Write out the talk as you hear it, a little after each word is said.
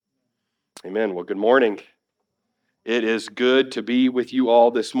Amen. Well, good morning. It is good to be with you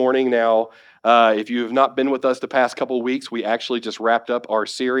all this morning. Now, if you have not been with us the past couple of weeks, we actually just wrapped up our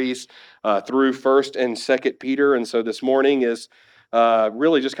series through First and Second Peter, and so this morning is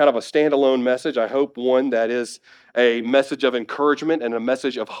really just kind of a standalone message. I hope one that is a message of encouragement and a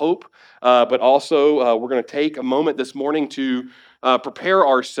message of hope, but also we're going to take a moment this morning to prepare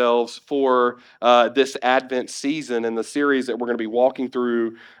ourselves for this Advent season and the series that we're going to be walking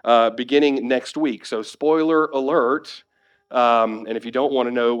through beginning next week. So, spoiler alert. And if you don't want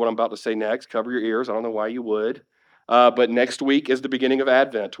to know what I'm about to say next, cover your ears. I don't know why you would. But next week is the beginning of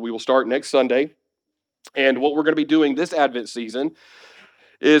Advent. We will start next Sunday. And what we're going to be doing this Advent season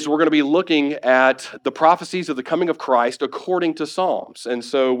is we're going to be looking at the prophecies of the coming of Christ according to Psalms. And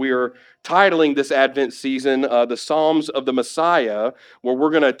so we are titling this Advent season the Psalms of the Messiah, where we're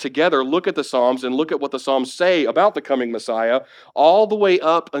going to together look at the Psalms and look at what the Psalms say about the coming Messiah all the way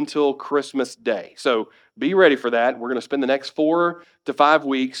up until Christmas Day. So be ready for that. We're going to spend the next 4 to 5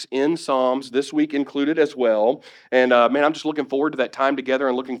 weeks in Psalms, this week included as well. And man, I'm just looking forward to that time together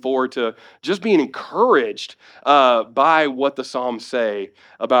and looking forward to just being encouraged by what the Psalms say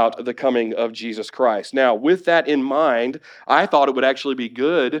about the coming of Jesus Christ. Now, with that in mind, I thought it would actually be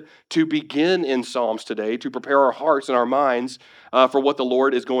good to begin in Psalms today to prepare our hearts and our minds for what the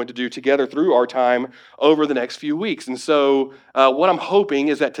Lord is going to do together through our time over the next few weeks. And so, what I'm hoping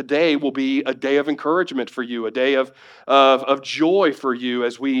is that today will be a day of encouragement for you, a day of joy for you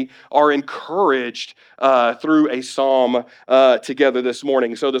as we are encouraged through a psalm together this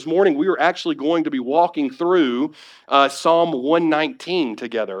morning. So, this morning we are actually going to be walking through Psalm 119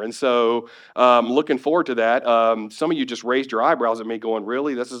 together. And so, looking forward to that. Some of you just raised your eyebrows at me, going,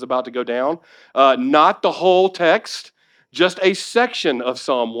 "Really? This is about to go down?" Not the whole text, just a section of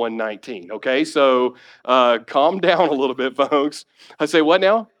Psalm 119. Okay, so calm down a little bit, folks. I say, what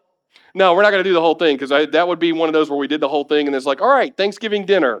now? No, we're not going to do the whole thing because that would be one of those where we did the whole thing and it's like, all right, Thanksgiving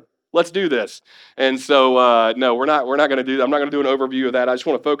dinner. Let's do this. And so, no, we're not going to do that. I'm not going to do an overview of that. I just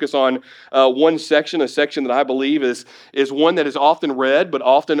want to focus on one section, a section that I believe is one that is often read but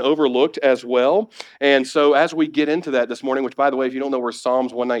often overlooked as well. And so, as we get into that this morning, which by the way, if you don't know where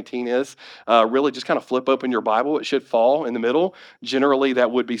Psalms 119 is, really just kind of flip open your Bible. It should fall in the middle. Generally,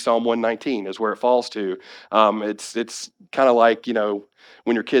 that would be Psalm 119 is where it falls to. It's kind of like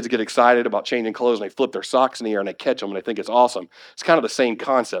when your kids get excited about changing clothes and they flip their socks in the air and they catch them and they think it's awesome. It's kind of the same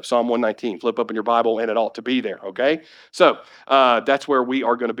concept. Psalm 119, flip up in your Bible and it ought to be there, okay? So that's where we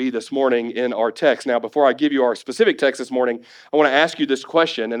are going to be this morning in our text. Now, before I give you our specific text this morning, I want to ask you this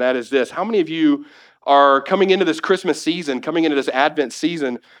question, and that is this. How many of you are coming into this Christmas season, coming into this Advent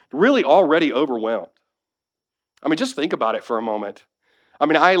season, really already overwhelmed? I mean, just think about it for a moment. I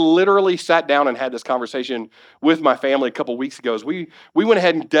mean, I literally sat down and had this conversation with my family a couple weeks ago. As we went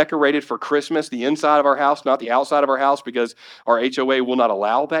ahead and decorated for Christmas the inside of our house, not the outside of our house, because our HOA will not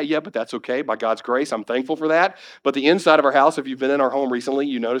allow that yet, but that's okay. By God's grace, I'm thankful for that. But the inside of our house, if you've been in our home recently,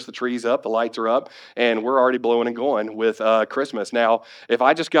 you notice the tree's up, the lights are up, and we're already blowing and going with Christmas. Now, if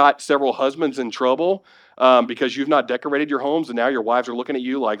I just got several husbands in trouble because you've not decorated your homes and now your wives are looking at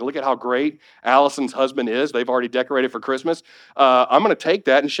you like, look at how great Allison's husband is. They've already decorated for Christmas. I'm going to take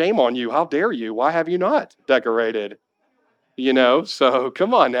that and shame on you. How dare you? Why have you not decorated? So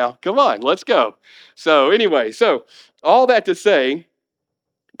come on now. Come on, let's go. So, anyway, all that to say,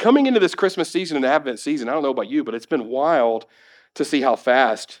 coming into this Christmas season and Advent season, I don't know about you, but it's been wild to see how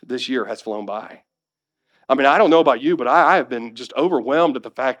fast this year has flown by. I mean, I don't know about you, but I have been just overwhelmed at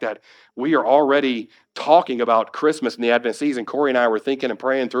the fact that we are already talking about Christmas and the Advent season. Corey and I were thinking and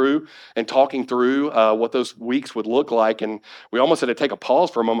praying through and talking through what those weeks would look like. And we almost had to take a pause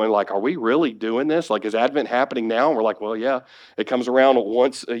for a moment, like, are we really doing this? Like, is Advent happening now? And we're like, well, yeah, it comes around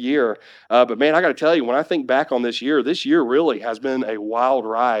once a year. But man, I got to tell you, when I think back on this year really has been a wild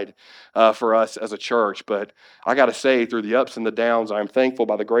ride for us as a church. But I got to say, through the ups and the downs, I'm thankful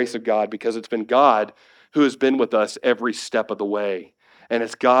by the grace of God because it's been God who has been with us every step of the way. And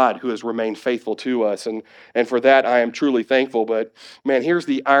it's God who has remained faithful to us. And for that, I am truly thankful. But man, here's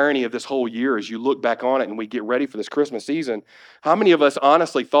the irony of this whole year as you look back on it and we get ready for this Christmas season. How many of us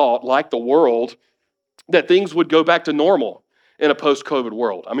honestly thought, like the world, that things would go back to normal in a post-COVID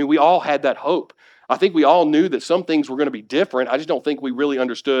world? I mean, we all had that hope. I think we all knew that some things were going to be different. I just don't think we really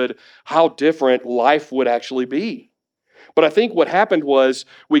understood how different life would actually be. But I think what happened was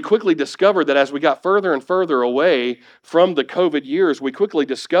we quickly discovered that as we got further and further away from the COVID years, we quickly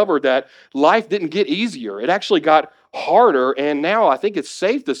discovered that life didn't get easier. It actually got harder. And now I think it's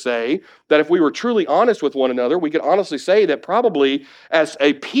safe to say that if we were truly honest with one another, we could honestly say that probably as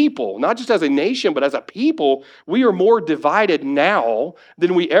a people, not just as a nation, but as a people, we are more divided now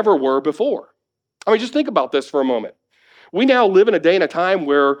than we ever were before. I mean, just think about this for a moment. We now live in a day and a time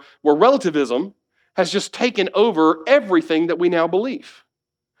where relativism has just taken over everything that we now believe.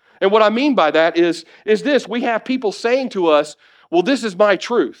 And what I mean by that is this: we have people saying to us, well, this is my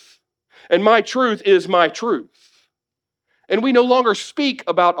truth, and my truth is my truth. And we no longer speak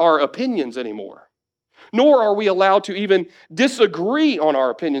about our opinions anymore, nor are we allowed to even disagree on our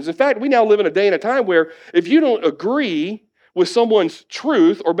opinions. In fact, we now live in a day and a time where if you don't agree with someone's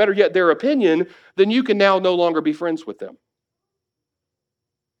truth, or better yet, their opinion, then you can now no longer be friends with them.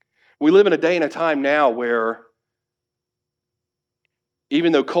 We live in a day and a time now where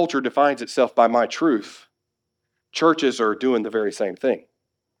even though culture defines itself by my truth, churches are doing the very same thing.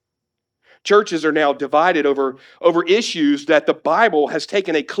 Churches are now divided over issues that the Bible has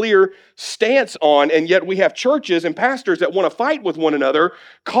taken a clear stance on, and yet we have churches and pastors that want to fight with one another,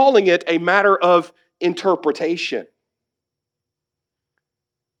 calling it a matter of interpretation.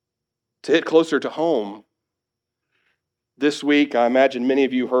 To hit closer to home, this week, I imagine many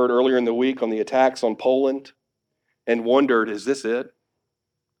of you heard earlier in the week on the attacks on Poland and wondered, is this it?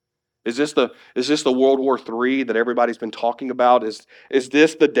 Is this the World War III that everybody's been talking about? Is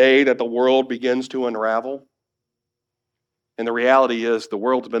this the day that the world begins to unravel? And the reality is the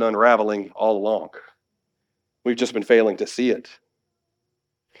world's been unraveling all along. We've just been failing to see it.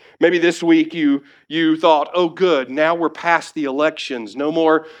 Maybe this week you thought, oh good, now we're past the elections. No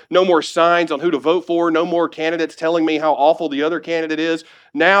more signs on who to vote for, no more candidates telling me how awful the other candidate is.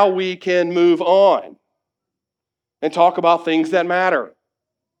 Now we can move on and talk about things that matter,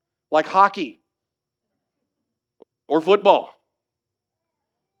 like hockey or football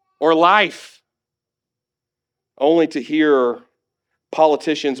or life, only to hear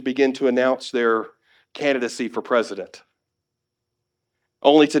politicians begin to announce their candidacy for president,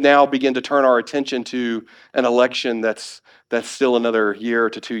 only to now begin to turn our attention to an election that's still another year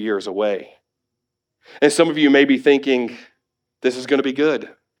to 2 years away. And some of you may be thinking, this is going to be good,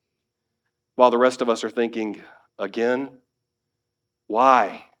 while the rest of us are thinking, again,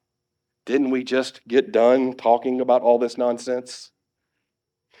 why? Didn't we just get done talking about all this nonsense?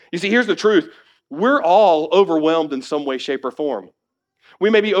 You see, here's the truth. We're all overwhelmed in some way, shape, or form. We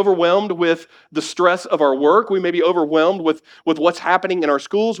may be overwhelmed with the stress of our work. We may be overwhelmed with what's happening in our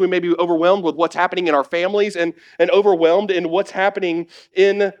schools. We may be overwhelmed with what's happening in our families and overwhelmed in what's happening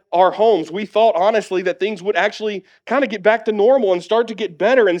in our homes. We thought, honestly, that things would actually kind of get back to normal and start to get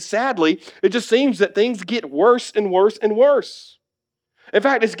better. And sadly, it just seems that things get worse and worse and worse. In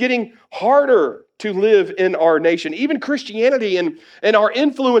fact, it's getting harder to live in our nation. Even Christianity and our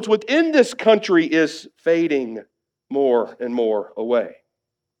influence within this country is fading more and more away.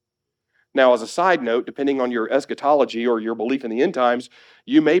 Now, as a side note, depending on your eschatology or your belief in the end times,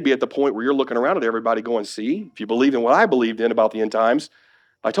 you may be at the point where you're looking around at everybody going, see, if you believe in what I believed in about the end times,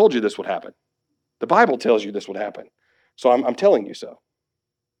 I told you this would happen. The Bible tells you this would happen. So I'm telling you so.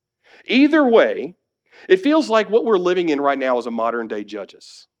 Either way, it feels like what we're living in right now is a modern day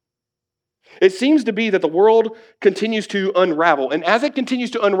Judges. It seems to be that the world continues to unravel. And as it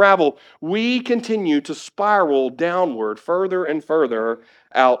continues to unravel, we continue to spiral downward further and further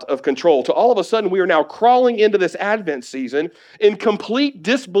out of control. So all of a sudden, we are now crawling into this Advent season in complete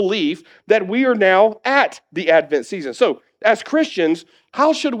disbelief that we are now at the Advent season. So as Christians,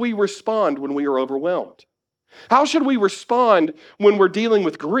 how should we respond when we are overwhelmed? How should we respond when we're dealing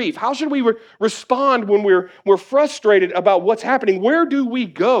with grief? How should we respond when we're frustrated about what's happening? Where do we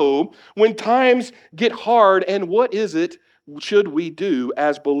go when times get hard? And what is it should we do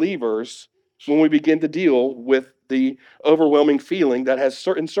as believers when we begin to deal with the overwhelming feeling that has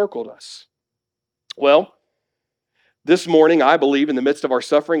encircled us? Well, this morning, I believe in the midst of our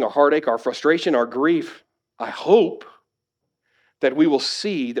suffering, our heartache, our frustration, our grief, I hope that we will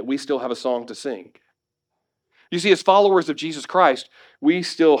see that we still have a song to sing. You see, as followers of Jesus Christ, we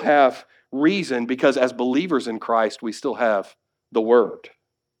still have reason because as believers in Christ, we still have the Word.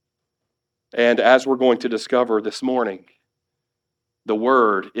 And as we're going to discover this morning, the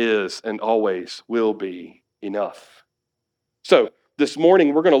Word is and always will be enough. So, this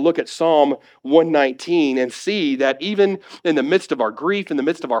morning, we're going to look at Psalm 119 and see that even in the midst of our grief, in the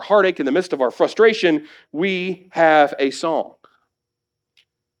midst of our heartache, in the midst of our frustration, we have a song.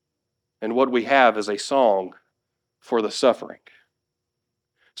 And what we have is a song for the suffering.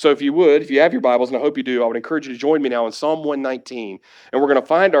 So if you have your Bibles, and I hope you do, I would encourage you to join me now in Psalm 119. And we're going to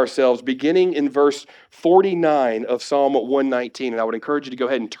find ourselves beginning in verse 49 of Psalm 119. And I would encourage you to go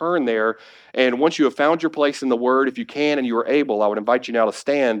ahead and turn there. And once you have found your place in the Word, if you can and you are able, I would invite you now to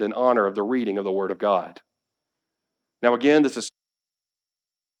stand in honor of the reading of the Word of God. Now again, this is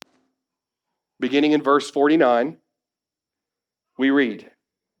beginning in verse 49. We read,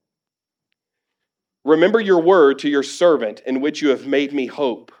 "Remember your word to your servant, in which you have made me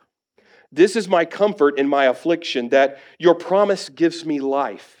hope. This is my comfort in my affliction, that your promise gives me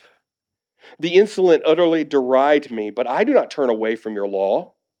life. The insolent utterly deride me, but I do not turn away from your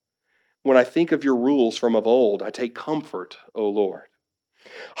law. When I think of your rules from of old, I take comfort, O Lord.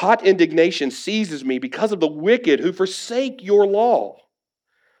 Hot indignation seizes me because of the wicked who forsake your law.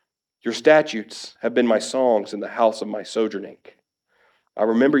 Your statutes have been my songs in the house of my sojourning. I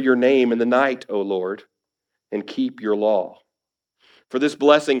remember your name in the night, O Lord, and keep your law. For this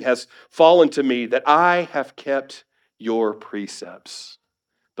blessing has fallen to me, that I have kept your precepts."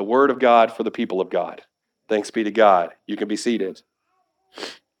 The word of God for the people of God. Thanks be to God. You can be seated.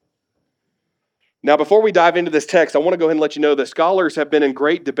 Now, before we dive into this text, I want to go ahead and let you know that scholars have been in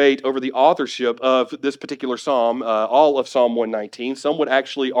great debate over the authorship of this particular psalm, all of Psalm 119. Some would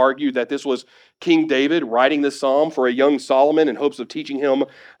actually argue that this was King David writing this psalm for a young Solomon in hopes of teaching him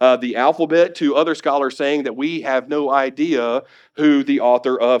the alphabet, to other scholars saying that we have no idea who the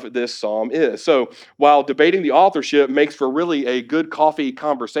author of this psalm is. So while debating the authorship makes for really a good coffee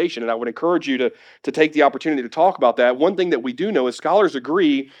conversation, and I would encourage you to take the opportunity to talk about that, one thing that we do know is scholars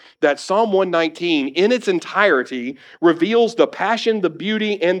agree that Psalm 119 in its entirety reveals the passion, the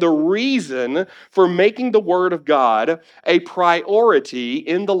beauty, and the reason for making the Word of God a priority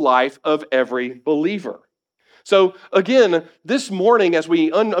in the life of every believer. So again, this morning as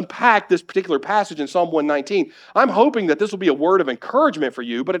we unpack this particular passage in Psalm 119, I'm hoping that this will be a word of encouragement for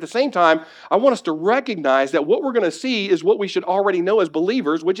you, but at the same time, I want us to recognize that what we're going to see is what we should already know as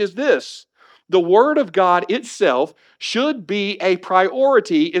believers, which is this: the Word of God itself should be a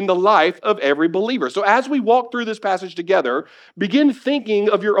priority in the life of every believer. So as we walk through this passage together, begin thinking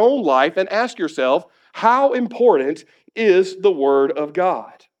of your own life and ask yourself, how important is the Word of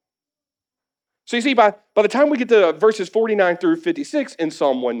God? So you see, by the time we get to verses 49 through 56 in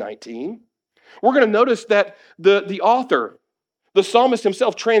Psalm 119, we're going to notice that the author, the psalmist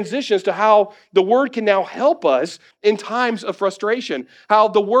himself, transitions to how the Word can now help us in times of frustration, how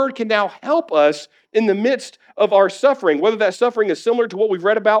the Word can now help us in the midst of our suffering, whether that suffering is similar to what we've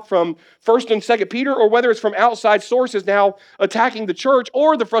read about from 1st and 2nd Peter, or whether it's from outside sources now attacking the church,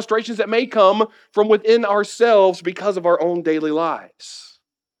 or the frustrations that may come from within ourselves because of our own daily lives.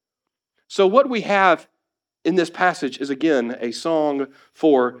 So what we have in this passage is, again, a song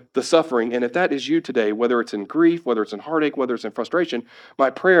for the suffering. And if that is you today, whether it's in grief, whether it's in heartache, whether it's in frustration, my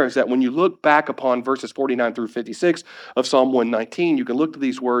prayer is that when you look back upon verses 49 through 56 of Psalm 119, you can look to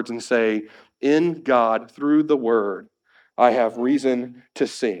these words and say, "In God, through the Word, I have reason to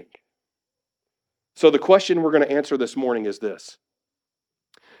sing." So the question we're going to answer this morning is this: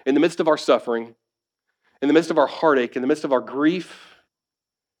 in the midst of our suffering, in the midst of our heartache, in the midst of our grief,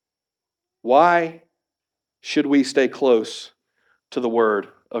 why should we stay close to the Word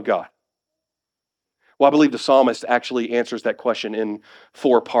of God? Well, I believe the psalmist actually answers that question in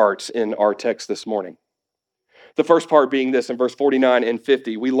 4 parts in our text this morning. The first part being this: in verse 49 and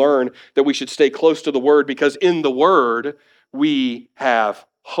 50, we learn that we should stay close to the Word because in the Word we have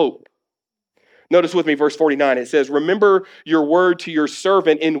hope. Notice with me verse 49, it says, "Remember your word to your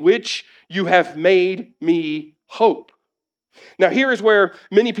servant, in which you have made me hope." Now, here is where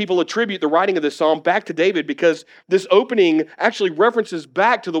many people attribute the writing of this psalm back to David, because this opening actually references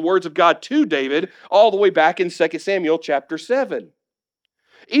back to the words of God to David all the way back in 2 Samuel chapter 7.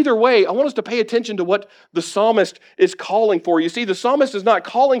 Either way, I want us to pay attention to what the psalmist is calling for. You see, the psalmist is not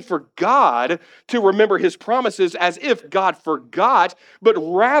calling for God to remember his promises as if God forgot, but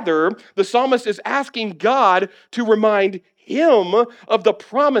rather the psalmist is asking God to remind him of the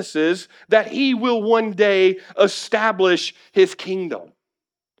promises that he will one day establish his kingdom.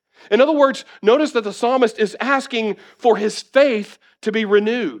 In other words, notice that the psalmist is asking for his faith to be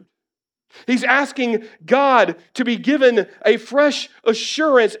renewed. He's asking God to be given a fresh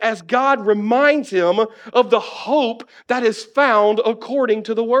assurance as God reminds him of the hope that is found according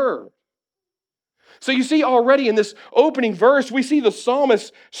to the Word. So you see, already in this opening verse, we see the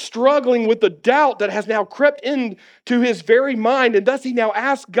psalmist struggling with the doubt that has now crept into his very mind, and thus he now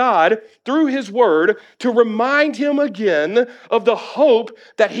asks God, through his Word, to remind him again of the hope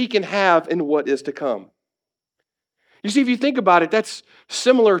that he can have in what is to come. You see, if you think about it, that's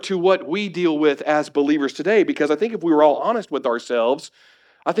similar to what we deal with as believers today, because I think if we were all honest with ourselves,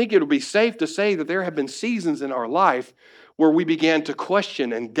 I think it would be safe to say that there have been seasons in our life where we began to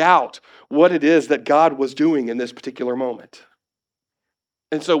question and doubt what it is that God was doing in this particular moment.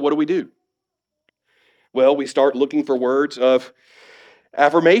 And so what do? Well, we start looking for words of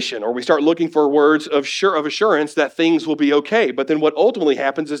affirmation, or we start looking for words of assurance that things will be okay. But then what ultimately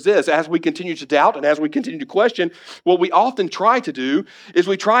happens is this: as we continue to doubt and as we continue to question, what we often try to do is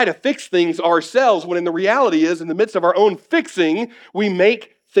we try to fix things ourselves, when in the reality is, in the midst of our own fixing, we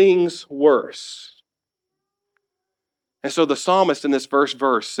make things worse. And so the psalmist in this first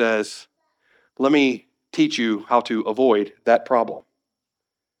verse says, let me teach you how to avoid that problem.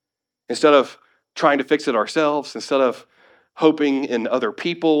 Instead of trying to fix it ourselves, instead of hoping in other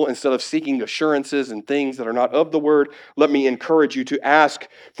people, instead of seeking assurances and things that are not of the word, let me encourage you to ask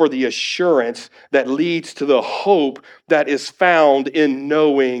for the assurance that leads to the hope that is found in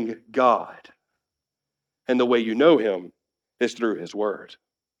knowing God. And the way you know him is through his word.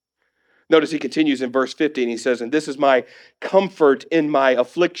 Notice he continues in verse 15. He says, and this is my comfort in my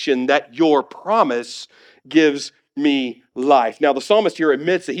affliction, that your promise gives me life. Now, the psalmist here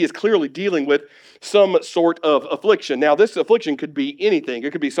admits that he is clearly dealing with some sort of affliction. Now, this affliction could be anything.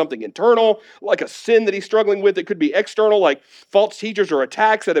 It could be something internal, like a sin that he's struggling with. It could be external, like false teachers or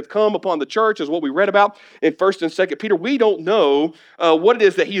attacks that have come upon the church, as what we read about in 1st and 2nd Peter. We don't know what it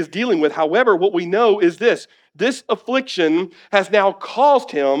is that he is dealing with. However, what we know is this: this affliction has now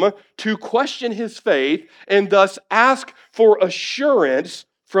caused him to question his faith and thus ask for assurance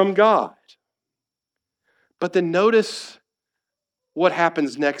from God. But then notice what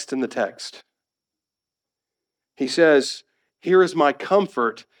happens next in the text. He says, here is my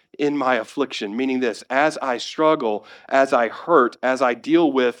comfort in my affliction, meaning this: as I struggle, as I hurt, as I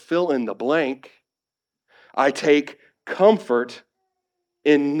deal with fill in the blank, I take comfort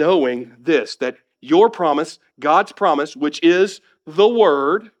in knowing this, that your promise, God's promise, which is the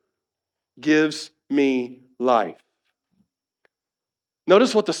word, gives me life.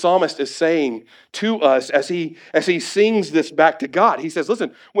 Notice what the psalmist is saying to us as he sings this back to God. He says,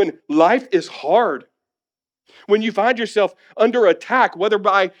 listen, when life is hard, when you find yourself under attack, whether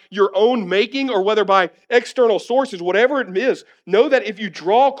by your own making or whether by external sources, whatever it is, know that if you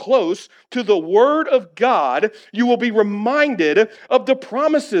draw close to the word of God, you will be reminded of the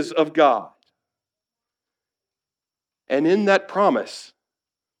promises of God. And in that promise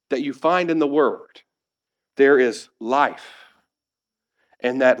that you find in the word, there is life.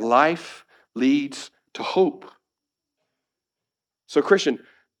 And that life leads to hope. So, Christian,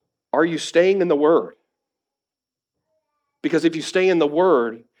 are you staying in the word? Because if you stay in the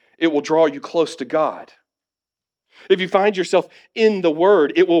word, it will draw you close to God. If you find yourself in the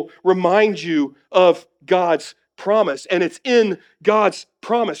word, it will remind you of God's promise. And it's in God's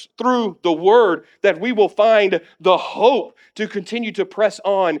promise through the word that we will find the hope to continue to press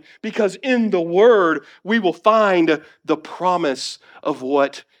on, because in the word we will find the promise of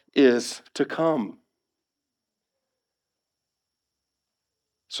what is to come.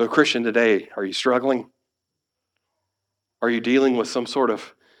 So, Christian, today, are you struggling? Are you dealing with some sort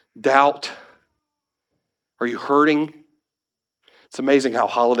of doubt? Are you hurting? It's amazing how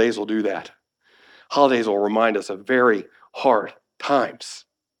holidays will do that. Holidays will remind us of very hard times.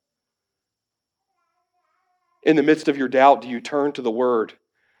 In the midst of your doubt, do you turn to the word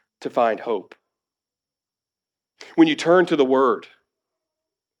to find hope? When you turn to the word,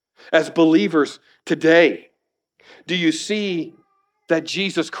 as believers today, do you see that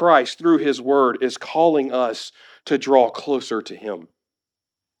Jesus Christ, through his word, is calling us to draw closer to him?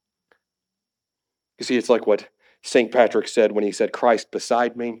 You see, it's like what St. Patrick said when he said, Christ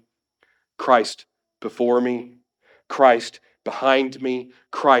beside me, Christ before me, Christ behind me,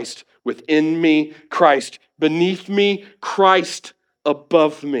 Christ within me, Christ beneath me, Christ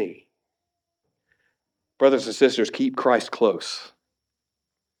above me. Brothers and sisters, keep Christ close.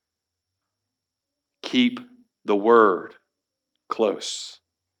 Keep the word close.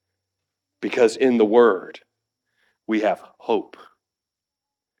 Because in the word, we have hope.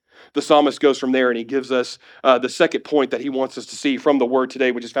 The psalmist goes from there and he gives us the second point that he wants us to see from the word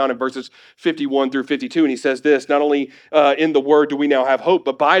today, which is found in verses 51 through 52. And he says this: not only in the word do we now have hope,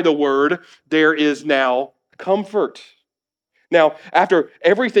 but by the word there is now comfort. Now, after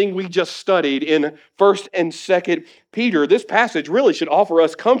everything we just studied in 1st and 2nd Peter, this passage really should offer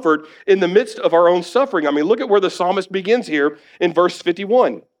us comfort in the midst of our own suffering. I mean, look at where the psalmist begins here in verse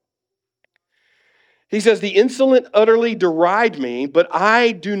 51. He says, the insolent utterly deride me, but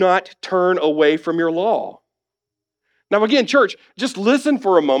I do not turn away from your law. Now again, church, just listen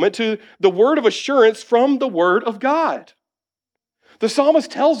for a moment to the word of assurance from the word of God. The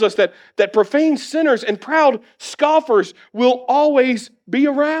psalmist tells us that profane sinners and proud scoffers will always be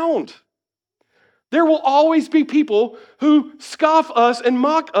around. There will always be people who scoff us and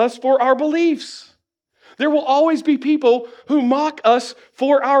mock us for our beliefs. There will always be people who mock us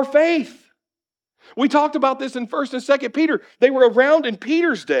for our faith. We talked about this in 1st and 2nd Peter. They were around in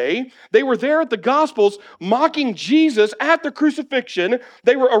Peter's day. They were there at the Gospels mocking Jesus at the crucifixion.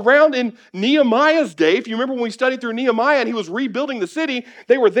 They were around in Nehemiah's day. If you remember when we studied through Nehemiah and he was rebuilding the city,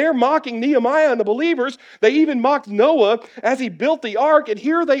 they were there mocking Nehemiah and the believers. They even mocked Noah as he built the ark. And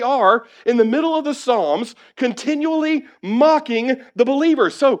here they are in the middle of the Psalms continually mocking the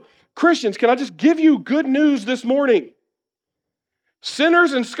believers. So, Christians, can I just give you good news this morning?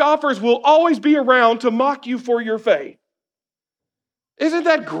 Sinners and scoffers will always be around to mock you for your faith. Isn't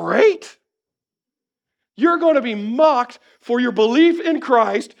that great? You're going to be mocked for your belief in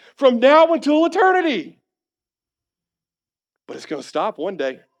Christ from now until eternity. But it's going to stop one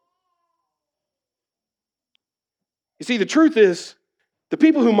day. You see, the truth is, the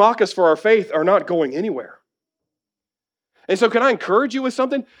people who mock us for our faith are not going anywhere. And so can I encourage you with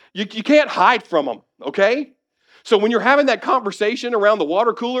something? You can't hide from them, okay? So when you're having that conversation around the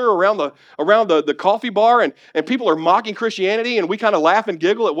water cooler, around the coffee bar, and people are mocking Christianity, and we kind of laugh and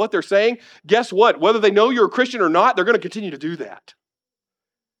giggle at what they're saying, guess what? Whether they know you're a Christian or not, they're going to continue to do that.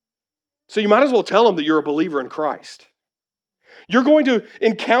 So you might as well tell them that you're a believer in Christ. You're going to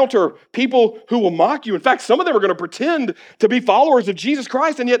encounter people who will mock you. In fact, some of them are going to pretend to be followers of Jesus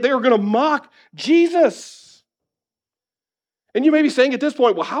Christ, and yet they are going to mock Jesus. And you may be saying at this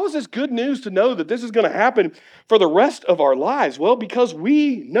point, well, how is this good news to know that this is going to happen for the rest of our lives? Well, because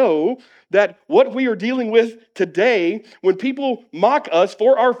we know that what we are dealing with today, when people mock us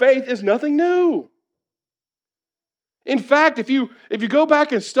for our faith, is nothing new. In fact, if you go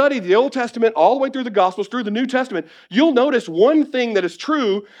back and study the Old Testament all the way through the Gospels, through the New Testament, you'll notice one thing that is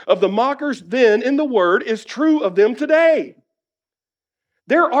true of the mockers then in the Word is true of them today.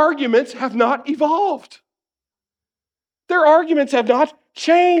 Their arguments have not evolved. Their arguments have not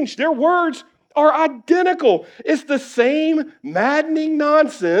changed. Their words are identical. It's the same maddening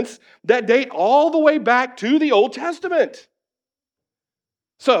nonsense that date all the way back to the Old Testament.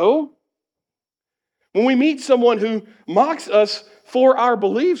 So, when we meet someone who mocks us for our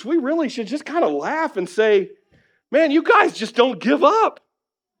beliefs, we really should just kind of laugh and say, man, you guys just don't give up.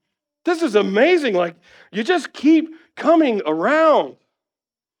 This is amazing. Like, you just keep coming around.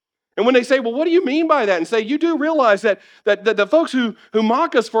 And when they say, well, what do you mean by that? And say, you do realize that the folks who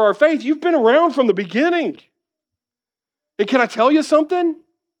mock us for our faith, you've been around from the beginning. And can I tell you something?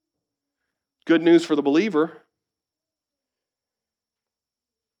 Good news for the believer.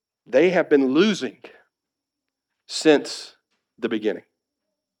 They have been losing since the beginning.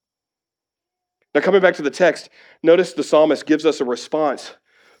 Now, coming back to the text, notice the psalmist gives us a response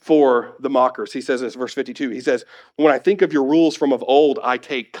for the mockers. He says this, verse 52, he says, when I think of your rules from of old, I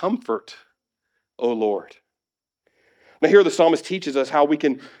take comfort, O Lord. Now here the psalmist teaches us how we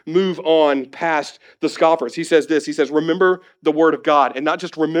can move on past the scoffers. He says this, he says, remember the word of God, and not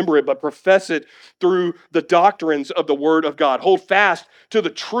just remember it, but profess it through the doctrines of the word of God. Hold fast to the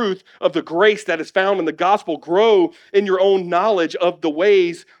truth of the grace that is found in the gospel. Grow in your own knowledge of the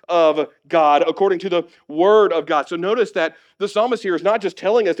ways of God according to the word of God. So notice that the psalmist here is not just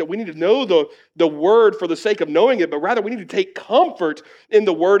telling us that we need to know the word for the sake of knowing it, but rather we need to take comfort in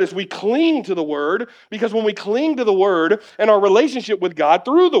the word as we cling to the word, because when we cling to the word and our relationship with God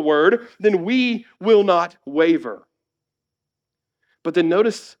through the word, then we will not waver. But then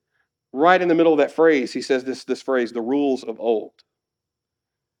notice right in the middle of that phrase, he says this phrase, the rules of old.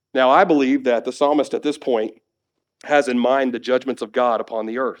 Now, I believe that the psalmist at this point has in mind the judgments of God upon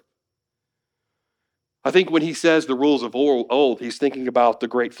the earth. I think when he says the rules of old, he's thinking about the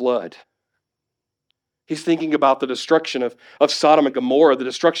great flood. He's thinking about the destruction of Sodom and Gomorrah, the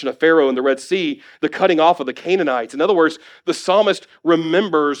destruction of Pharaoh and the Red Sea, the cutting off of the Canaanites. In other words, the psalmist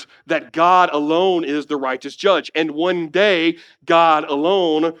remembers that God alone is the righteous judge. And one day, God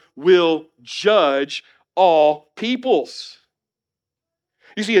alone will judge all peoples.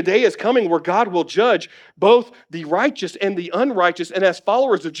 You see, a day is coming where God will judge both the righteous and the unrighteous. And as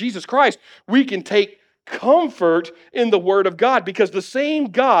followers of Jesus Christ, we can take comfort in the word of God, because the same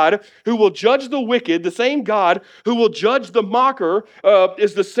God who will judge the wicked, the same God who will judge the mocker,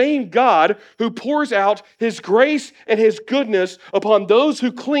 is the same God who pours out his grace and his goodness upon those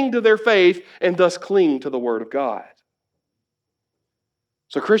who cling to their faith and thus cling to the word of God.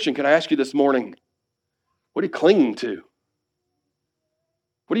 So, Christian, can I ask you this morning, what are you clinging to?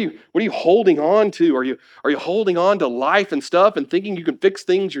 What are you holding on to? Are you holding on to life and stuff and thinking you can fix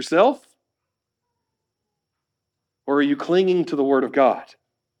things yourself? Or are you clinging to the Word of God?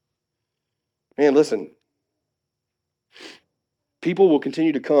 Man, listen. People will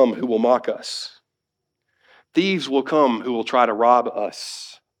continue to come who will mock us. Thieves will come who will try to rob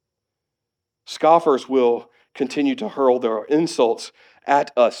us. Scoffers will continue to hurl their insults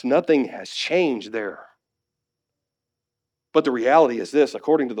at us. Nothing has changed there. But the reality is this,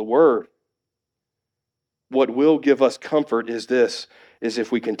 according to the Word, what will give us comfort is this, is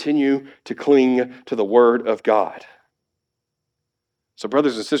if we continue to cling to the Word of God. So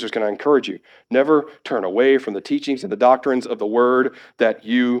brothers and sisters, can I encourage you, never turn away from the teachings and the doctrines of the Word that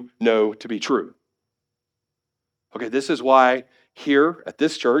you know to be true. Okay, this is why here at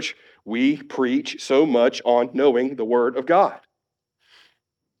this church, we preach so much on knowing the Word of God.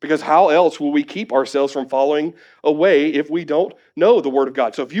 Because how else will we keep ourselves from falling away if we don't know the Word of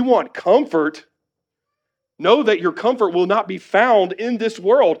God? So if you want comfort, know that your comfort will not be found in this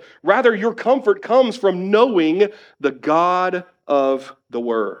world. Rather, your comfort comes from knowing the God of the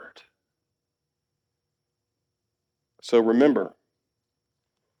Word. So remember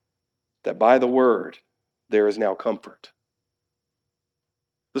that by the Word, there is now comfort.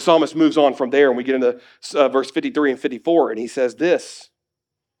 The psalmist moves on from there, and we get into verse 53 and 54, and he says this.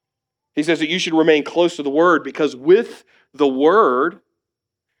 He says that you should remain close to the Word, because with the Word,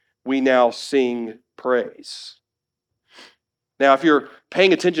 we now sing praise. Now, if you're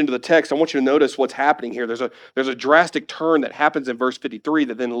paying attention to the text, I want you to notice what's happening here. There's a drastic turn that happens in verse 53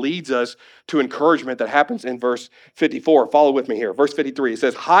 that then leads us to encouragement that happens in verse 54. Follow with me here. Verse 53, it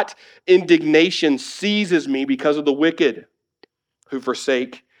says, hot indignation seizes me because of the wicked who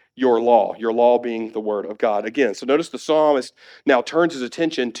forsake your law being the Word of God. Again, so notice the psalmist now turns his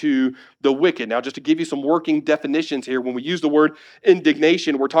attention to the wicked. Now, just to give you some working definitions here, when we use the word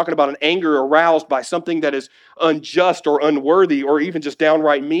indignation, we're talking about an anger aroused by something that is unjust or unworthy or even just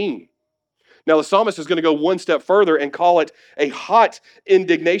downright mean. Now, the psalmist is going to go one step further and call it a hot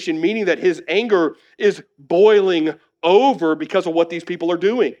indignation, meaning that his anger is boiling over because of what these people are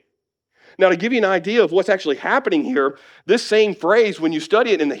doing. Now, to give you an idea of what's actually happening here, this same phrase, when you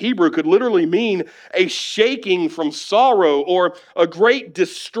study it in the Hebrew, could literally mean a shaking from sorrow or a great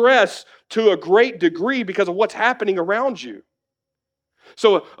distress to a great degree because of what's happening around you.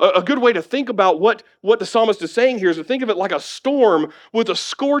 So a good way to think about what the psalmist is saying here is to think of it like a storm with a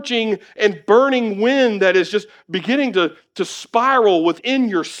scorching and burning wind that is just beginning to spiral within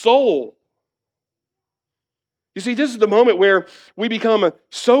your soul. You see, this is the moment where we become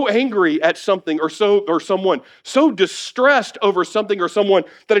so angry at something or someone, so distressed over something or someone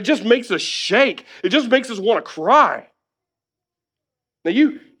that it just makes us shake. It just makes us want to cry. Now,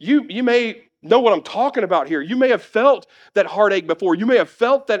 you may know what I'm talking about here. You may have felt that heartache before. You may have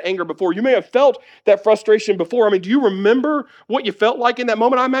felt that anger before. You may have felt that frustration before. I mean, do you remember what you felt like in that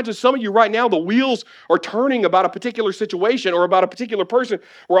moment? I imagine some of you right now, the wheels are turning about a particular situation or about a particular person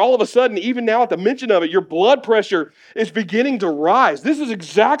where all of a sudden, even now at the mention of it, your blood pressure is beginning to rise. This is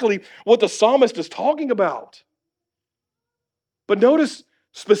exactly what the psalmist is talking about. But notice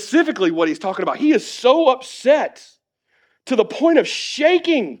specifically what he's talking about. He is so upset to the point of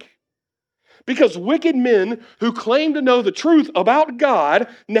shaking because wicked men who claim to know the truth about God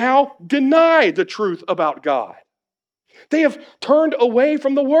now deny the truth about God. They have turned away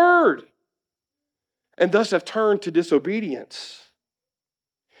from the Word and thus have turned to disobedience.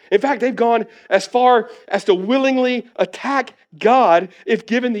 In fact, they've gone as far as to willingly attack God if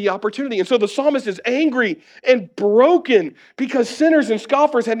given the opportunity. And so the psalmist is angry and broken because sinners and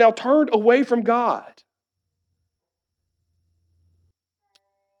scoffers had now turned away from God.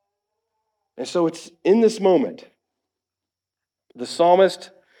 And so it's in this moment, the psalmist,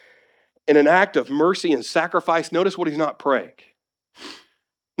 in an act of mercy and sacrifice, notice what he's not praying.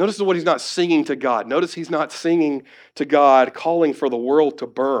 Notice what he's not singing to God. Notice he's not singing to God, calling for the world to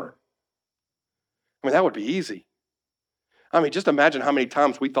burn. I mean, that would be easy. I mean, just imagine how many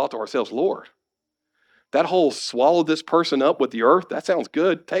times we thought to ourselves, Lord, that whole swallow this person up with the earth, that sounds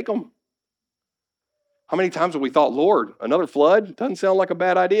good. Take them. How many times have we thought, Lord, another flood? Doesn't sound like a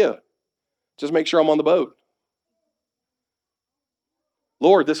bad idea. Just make sure I'm on the boat.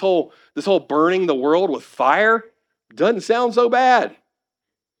 Lord, this whole burning the world with fire doesn't sound so bad.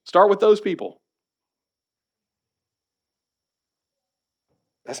 Start with those people.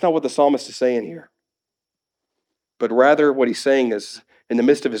 That's not what the psalmist is saying here. But rather what he's saying is, in the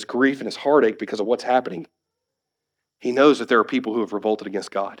midst of his grief and his heartache because of what's happening, he knows that there are people who have revolted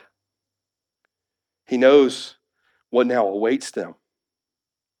against God. He knows what now awaits them.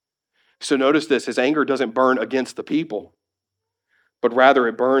 So notice this, his anger doesn't burn against the people, but rather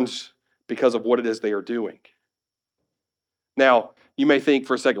it burns because of what it is they are doing. Now, You may think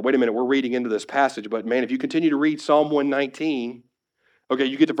for a second, wait a minute, we're reading into this passage, but man, if you continue to read Psalm 119, okay,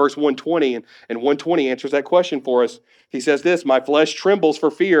 you get to verse 120, and 120 answers that question for us. He says this, my flesh trembles for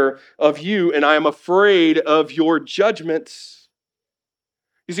fear of you, and I am afraid of your judgments.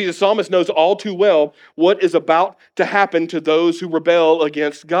 You see, the psalmist knows all too well what is about to happen to those who rebel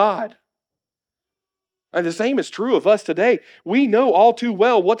against God. And the same is true of us today. We know all too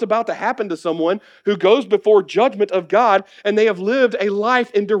well what's about to happen to someone who goes before judgment of God and they have lived a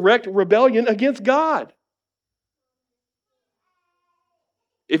life in direct rebellion against God.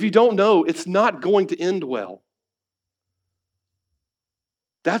 If you don't know, it's not going to end well.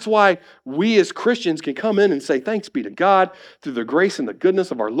 That's why we as Christians can come in and say, thanks be to God through the grace and the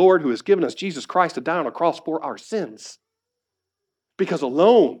goodness of our Lord who has given us Jesus Christ to die on a cross for our sins. Because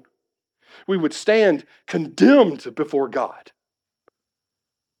alone, we would stand condemned before God.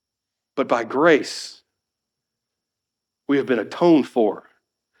 But by grace, we have been atoned for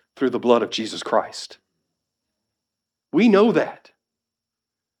through the blood of Jesus Christ. We know that.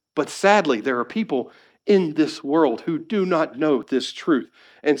 But sadly, there are people in this world who do not know this truth.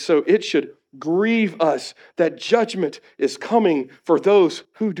 And so it should grieve us that judgment is coming for those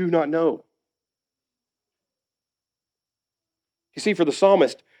who do not know. You see, for the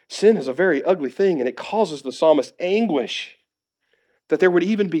psalmist, sin is a very ugly thing, and it causes the psalmist anguish that there would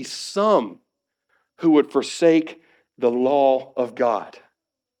even be some who would forsake the law of God.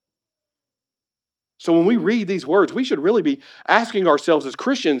 So when we read these words, we should really be asking ourselves as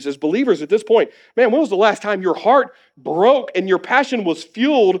Christians, as believers at this point, man, when was the last time your heart broke and your passion was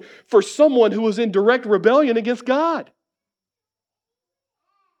fueled for someone who was in direct rebellion against God?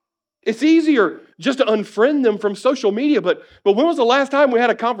 It's easier just to unfriend them from social media, but when was the last time we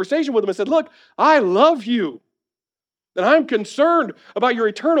had a conversation with them and said, look, I love you. And I'm concerned about your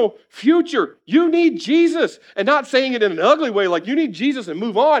eternal future. You need Jesus. And not saying it in an ugly way like you need Jesus and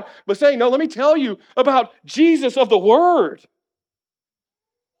move on, but saying, no, let me tell you about Jesus of the Word.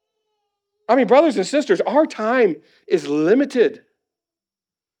 I mean, brothers and sisters, our time is limited.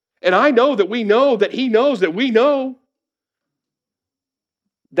 And I know that we know that He knows that we know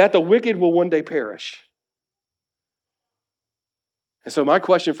that the wicked will one day perish. And so my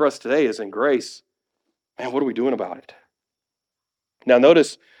question for us today is, in grace, man, what are we doing about it? Now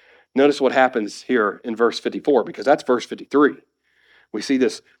notice what happens here in verse 54, because that's verse 53. We see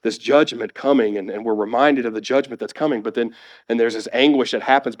this judgment coming, and we're reminded of the judgment that's coming, and there's this anguish that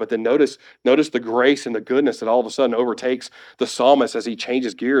happens, but then notice the grace and the goodness that all of a sudden overtakes the psalmist as he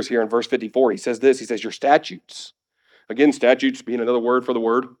changes gears here in verse 54. He says this, he says, your statutes. Again, statutes being another word for the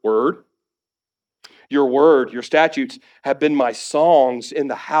word. Your word, your statutes have been my songs in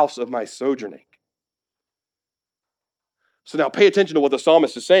the house of my sojourning. So now pay attention to what the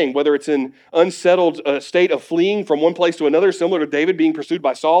psalmist is saying, whether it's in unsettled state of fleeing from one place to another, similar to David being pursued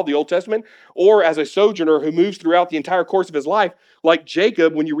by Saul, the Old Testament, or as a sojourner who moves throughout the entire course of his life, like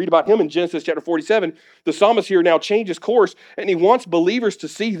Jacob, when you read about him in Genesis chapter 47, the psalmist here now changes course, and he wants believers to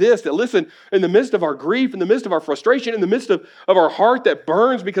see this, that listen, in the midst of our grief, in the midst of our frustration, in the midst of our heart that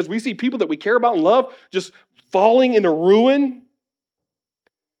burns because we see people that we care about and love just falling into ruin,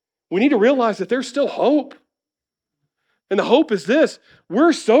 we need to realize that there's still hope. And the hope is this,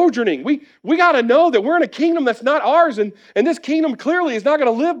 we're sojourning. We got to know that we're in a kingdom that's not ours, and this kingdom clearly is not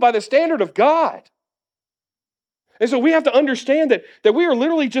going to live by the standard of God. And so we have to understand that we are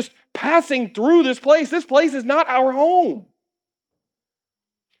literally just passing through this place. This place is not our home.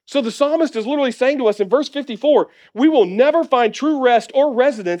 So the psalmist is literally saying to us in verse 54, we will never find true rest or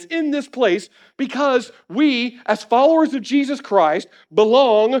residence in this place because we, as followers of Jesus Christ,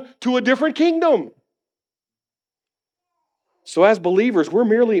 belong to a different kingdom. So as believers, we're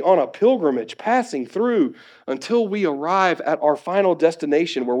merely on a pilgrimage passing through until we arrive at our final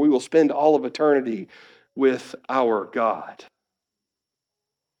destination where we will spend all of eternity with our God.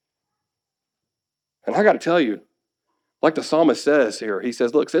 And I got to tell you, like the psalmist says here, he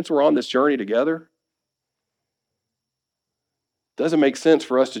says, look, since we're on this journey together, it doesn't make sense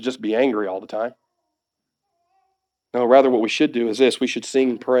for us to just be angry all the time. No, rather what we should do is this, we should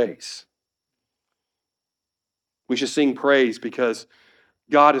sing praise. We should sing praise because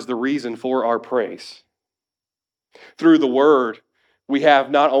God is the reason for our praise. Through the word, we have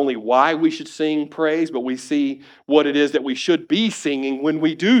not only why we should sing praise, but we see what it is that we should be singing when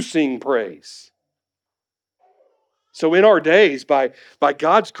we do sing praise. So in our days, by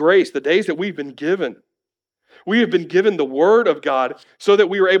God's grace, the days that we've been given, we have been given the word of God so that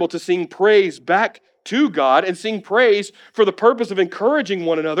we are able to sing praise back to God and sing praise for the purpose of encouraging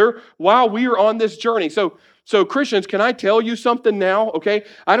one another while we are on this journey. So So Christians, can I tell you something now, okay?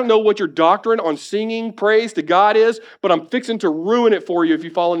 I don't know what your doctrine on singing praise to God is, but I'm fixing to ruin it for you if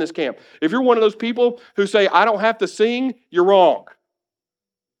you fall in this camp. If you're one of those people who say, I don't have to sing, you're wrong.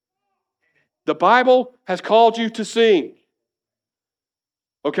 The Bible has called you to sing,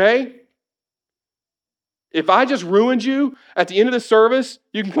 okay? If I just ruined you at the end of the service,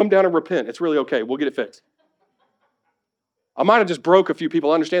 you can come down and repent. It's really okay. We'll get it fixed. I might have just broke a few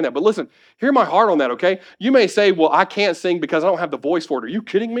people. I understand that. But listen, hear my heart on that, okay? You may say, well, I can't sing because I don't have the voice for it. Are you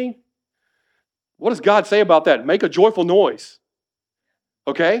kidding me? What does God say about that? Make a joyful noise.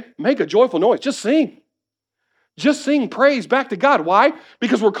 Okay? Make a joyful noise. Just sing. Just sing praise back to God. Why?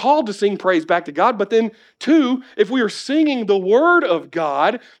 Because we're called to sing praise back to God. But then, two, if we are singing the Word of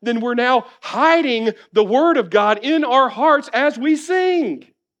God, then we're now hiding the Word of God in our hearts as we sing.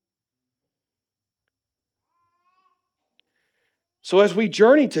 So as we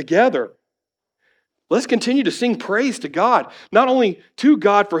journey together, let's continue to sing praise to God. Not only to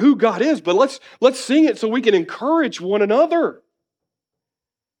God for who God is, but let's sing it so we can encourage one another.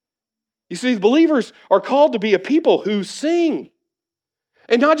 You see, believers are called to be a people who sing.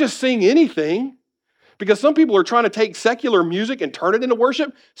 And not just sing anything, because some people are trying to take secular music and turn it into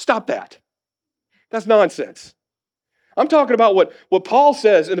worship. Stop that. That's nonsense. I'm talking about what Paul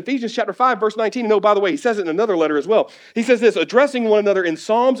says in Ephesians chapter 5, verse 19. No, by the way, he says it in another letter as well. He says this, addressing one another in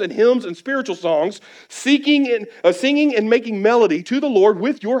psalms and hymns and spiritual songs, singing and making melody to the Lord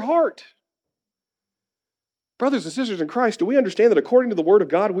with your heart. Brothers and sisters in Christ, do we understand that according to the Word of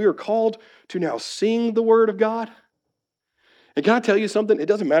God, we are called to now sing the Word of God? And can I tell you something? It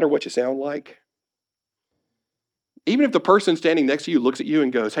doesn't matter what you sound like. Even if the person standing next to you looks at you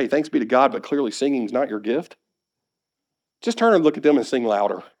and goes, hey, thanks be to God, but clearly singing is not your gift, just turn and look at them and sing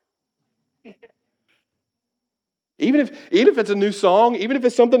louder. Even if it's a new song, even if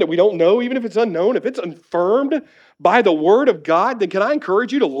it's something that we don't know, even if it's unknown, if it's affirmed by the Word of God, then can I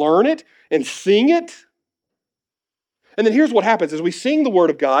encourage you to learn it and sing it? And then here's what happens. As we sing the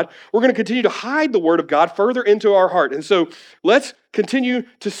Word of God, we're going to continue to hide the Word of God further into our heart. And so let's continue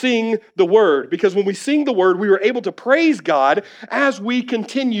to sing the Word, because when we sing the Word, we are able to praise God as we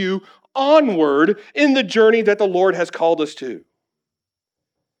continue onward in the journey that the Lord has called us to.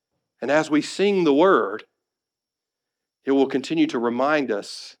 And as we sing the Word, it will continue to remind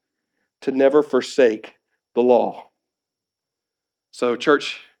us to never forsake the law. So,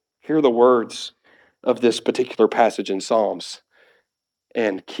 church, hear the words of this particular passage in Psalms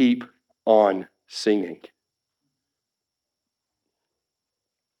and keep on singing.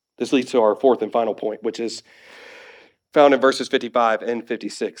 This leads to our fourth and final point, which is found in verses 55 and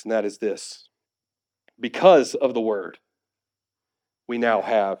 56, and that is this. Because of the Word, we now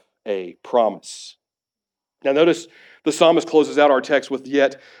have a promise. Now notice the psalmist closes out our text with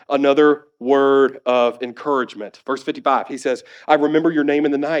yet another word of encouragement. Verse 55, he says, I remember your name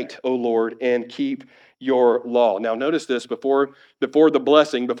in the night, O Lord, and keep your law. Now notice this, before the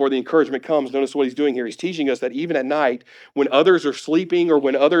blessing, before the encouragement comes, notice what he's doing here. He's teaching us that even at night, when others are sleeping or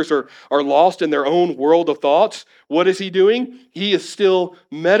when others are lost in their own world of thoughts, what is he doing? He is still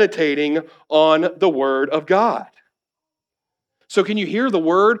meditating on the Word of God. So can you hear the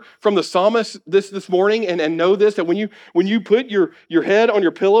word from the psalmist this morning and know this, that when you put your head on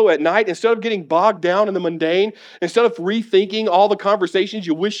your pillow at night, instead of getting bogged down in the mundane, instead of rethinking all the conversations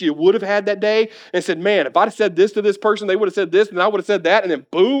you wish you would have had that day and said, man, if I'd have said this to this person, they would have said this and I would have said that, and then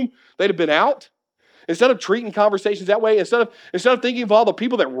boom, they'd have been out. Instead of treating conversations that way, instead of thinking of all the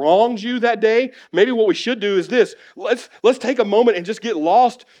people that wronged you that day, maybe what we should do is this. Let's take a moment and just get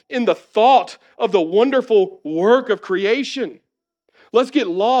lost in the thought of the wonderful work of creation. Let's get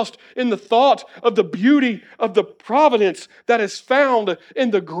lost in the thought of the beauty of the providence that is found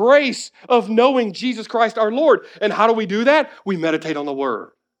in the grace of knowing Jesus Christ our Lord. And how do we do that? We meditate on the Word.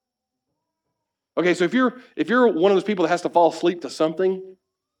 Okay, so if you're one of those people that has to fall asleep to something,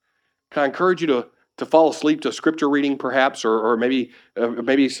 can I encourage you to fall asleep to scripture reading perhaps, or maybe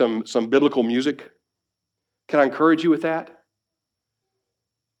some biblical music? Can I encourage you with that?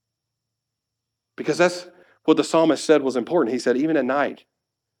 Because that's what the psalmist said was important. He said, even at night,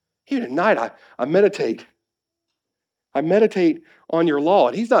 I meditate. I meditate on your law.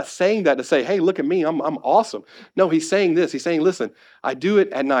 And he's not saying that to say, hey, look at me, I'm awesome. No, he's saying this. He's saying, listen, I do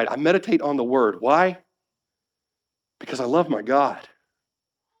it at night. I meditate on the Word. Why? Because I love my God.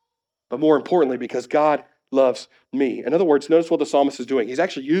 But more importantly, because God loves me. In other words, notice what the psalmist is doing. He's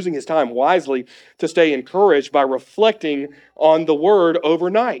actually using his time wisely to stay encouraged by reflecting on the Word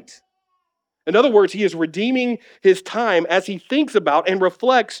overnight. In other words, he is redeeming his time as he thinks about and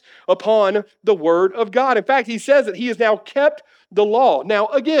reflects upon the Word of God. In fact, he says that he has now kept the law. Now,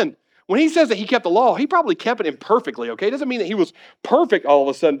 again, When he says that he kept the law, he probably kept it imperfectly, okay? It doesn't mean that he was perfect all of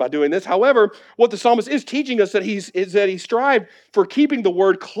a sudden by doing this. However, what the psalmist is teaching us is that he strived for keeping the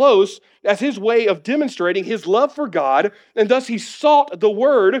word close as his way of demonstrating his love for God, and thus he sought the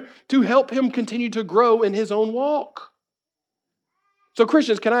word to help him continue to grow in his own walk. So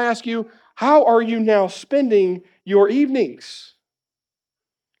Christians, can I ask you, how are you now spending your evenings?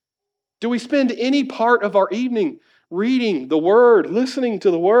 Do we spend any part of our evening reading the Word, listening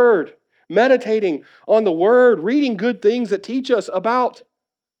to the Word, meditating on the Word, reading good things that teach us about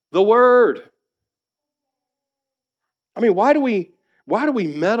the Word? I mean, why do we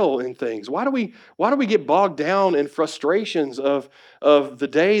meddle in things? Why do we get bogged down in frustrations of the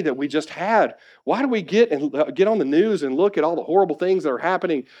day that we just had? Why do we get on the news and look at all the horrible things that are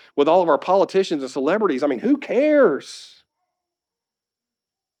happening with all of our politicians and celebrities? I mean, who cares?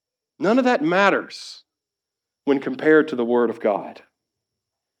 None of that matters when compared to the Word of God.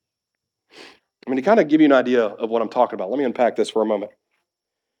 I mean, to kind of give you an idea of what I'm talking about, let me unpack this for a moment.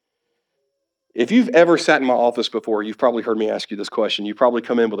 If you've ever sat in my office before, you've probably heard me ask you this question. You've probably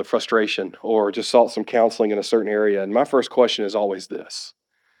come in with a frustration or just sought some counseling in a certain area. And my first question is always this: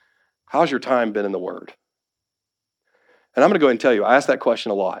 how's your time been in the Word? And I'm going to go ahead and tell you, I ask that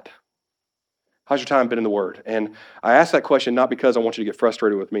question a lot. How's your time been in the Word? And I ask that question not because I want you to get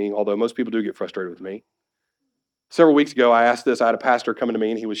frustrated with me, although most people do get frustrated with me. Several weeks ago, I asked this. I had a pastor coming to me,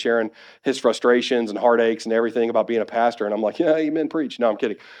 and he was sharing his frustrations and heartaches and everything about being a pastor. And I'm like, yeah, amen, preach. No, I'm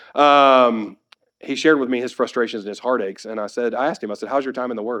kidding. He shared with me his frustrations and his heartaches. And I asked him, how's your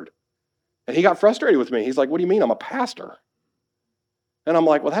time in the Word? And he got frustrated with me. He's like, what do you mean? I'm a pastor. And I'm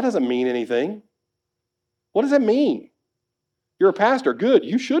like, well, that doesn't mean anything. What does that mean? You're a pastor. Good.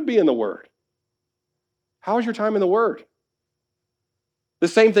 You should be in the Word. How is your time in the Word? The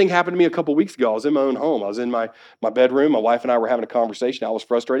same thing happened to me a couple weeks ago. I was in my own home. I was in my bedroom. My wife and I were having a conversation. I was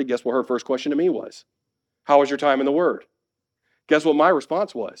frustrated. Guess what her first question to me was? How was your time in the Word? Guess what my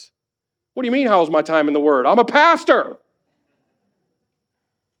response was? What do you mean, how was my time in the Word? I'm a pastor.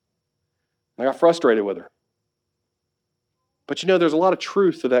 I got frustrated with her. But there's a lot of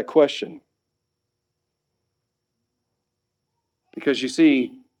truth to that question. Because you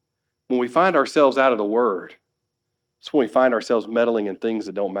see, when we find ourselves out of the Word, it's when we find ourselves meddling in things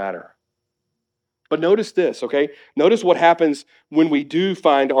that don't matter. But notice this, okay? Notice what happens when we do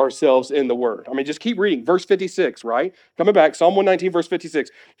find ourselves in the Word. I mean, just keep reading. Verse 56, right? Coming back, Psalm 119, verse 56.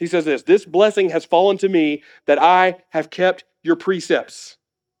 He says this blessing has fallen to me that I have kept your precepts.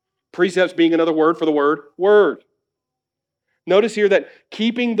 Precepts being another word for the word. Notice here that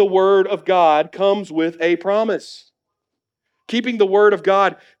keeping the Word of God comes with a promise. Keeping the Word of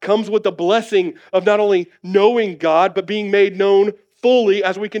God comes with the blessing of not only knowing God, but being made known fully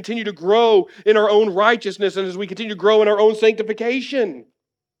as we continue to grow in our own righteousness and as we continue to grow in our own sanctification.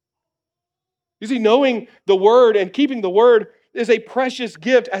 You see, knowing the Word and keeping the Word is a precious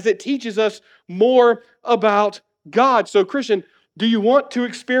gift as it teaches us more about God. So, Christian, do you want to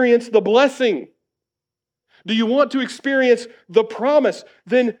experience the blessing? Do you want to experience the promise?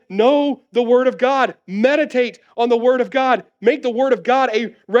 Then know the Word of God. Meditate on the Word of God. Make the Word of God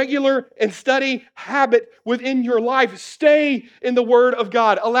a regular and steady habit within your life. Stay in the Word of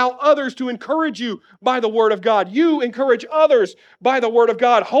God. Allow others to encourage you by the Word of God. You encourage others by the Word of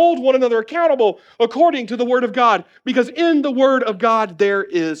God. Hold one another accountable according to the Word of God. Because in the Word of God there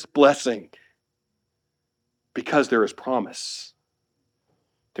is blessing. Because there is promise.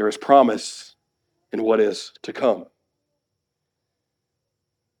 There is promise in what is to come.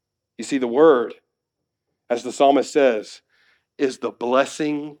 You see, the Word, as the psalmist says, is the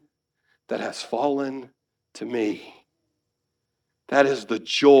blessing that has fallen to me. That is the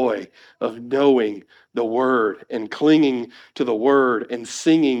joy of knowing the Word and clinging to the Word and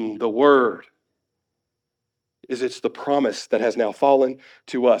singing the Word. It's the promise that has now fallen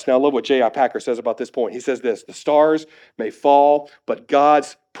to us. Now, I love what J.I. Packer says about this point. He says this: the stars may fall, but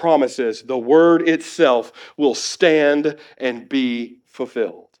God's promises, the Word itself, will stand and be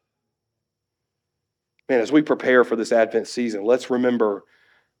fulfilled. Man, as we prepare for this Advent season, let's remember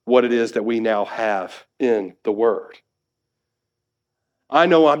what it is that we now have in the Word. I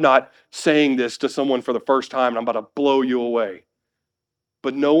know I'm not saying this to someone for the first time and I'm about to blow you away,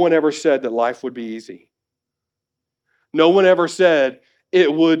 but no one ever said that life would be easy. No one ever said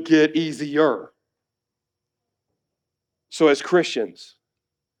it would get easier. So as Christians,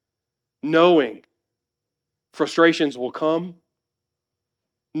 knowing frustrations will come,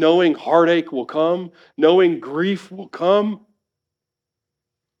 knowing heartache will come, knowing grief will come,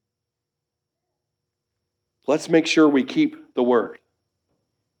 let's make sure we keep the Word.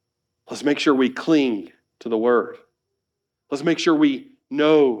 Let's make sure we cling to the Word. Let's make sure we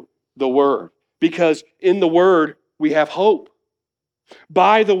know the Word, because in the Word we have hope.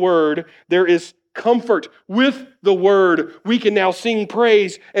 By the Word there is comfort. With the Word we can now sing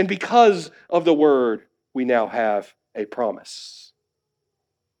praise, and because of the Word we now have a promise.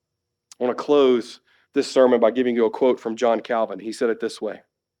 I want to close this sermon by giving you a quote from John Calvin. He said it this way: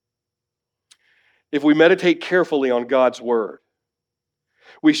 "If we meditate carefully on God's Word,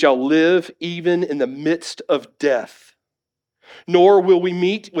 we shall live even in the midst of death, nor will we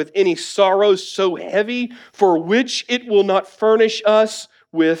meet with any sorrow so heavy for which it will not furnish us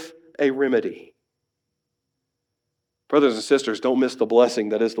with a remedy." Brothers and sisters, don't miss the blessing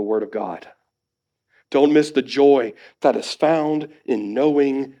that is the Word of God. Don't miss the joy that is found in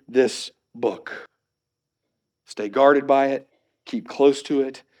knowing this book. Stay guarded by it, keep close to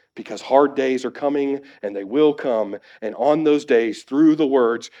it, because hard days are coming, and they will come. And on those days, through the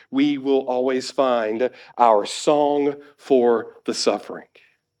words, we will always find our song for the suffering.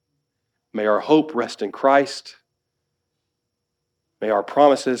 May our hope rest in Christ. May our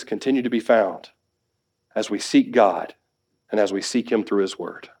promises continue to be found as we seek God and as we seek Him through His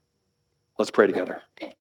Word. Let's pray together.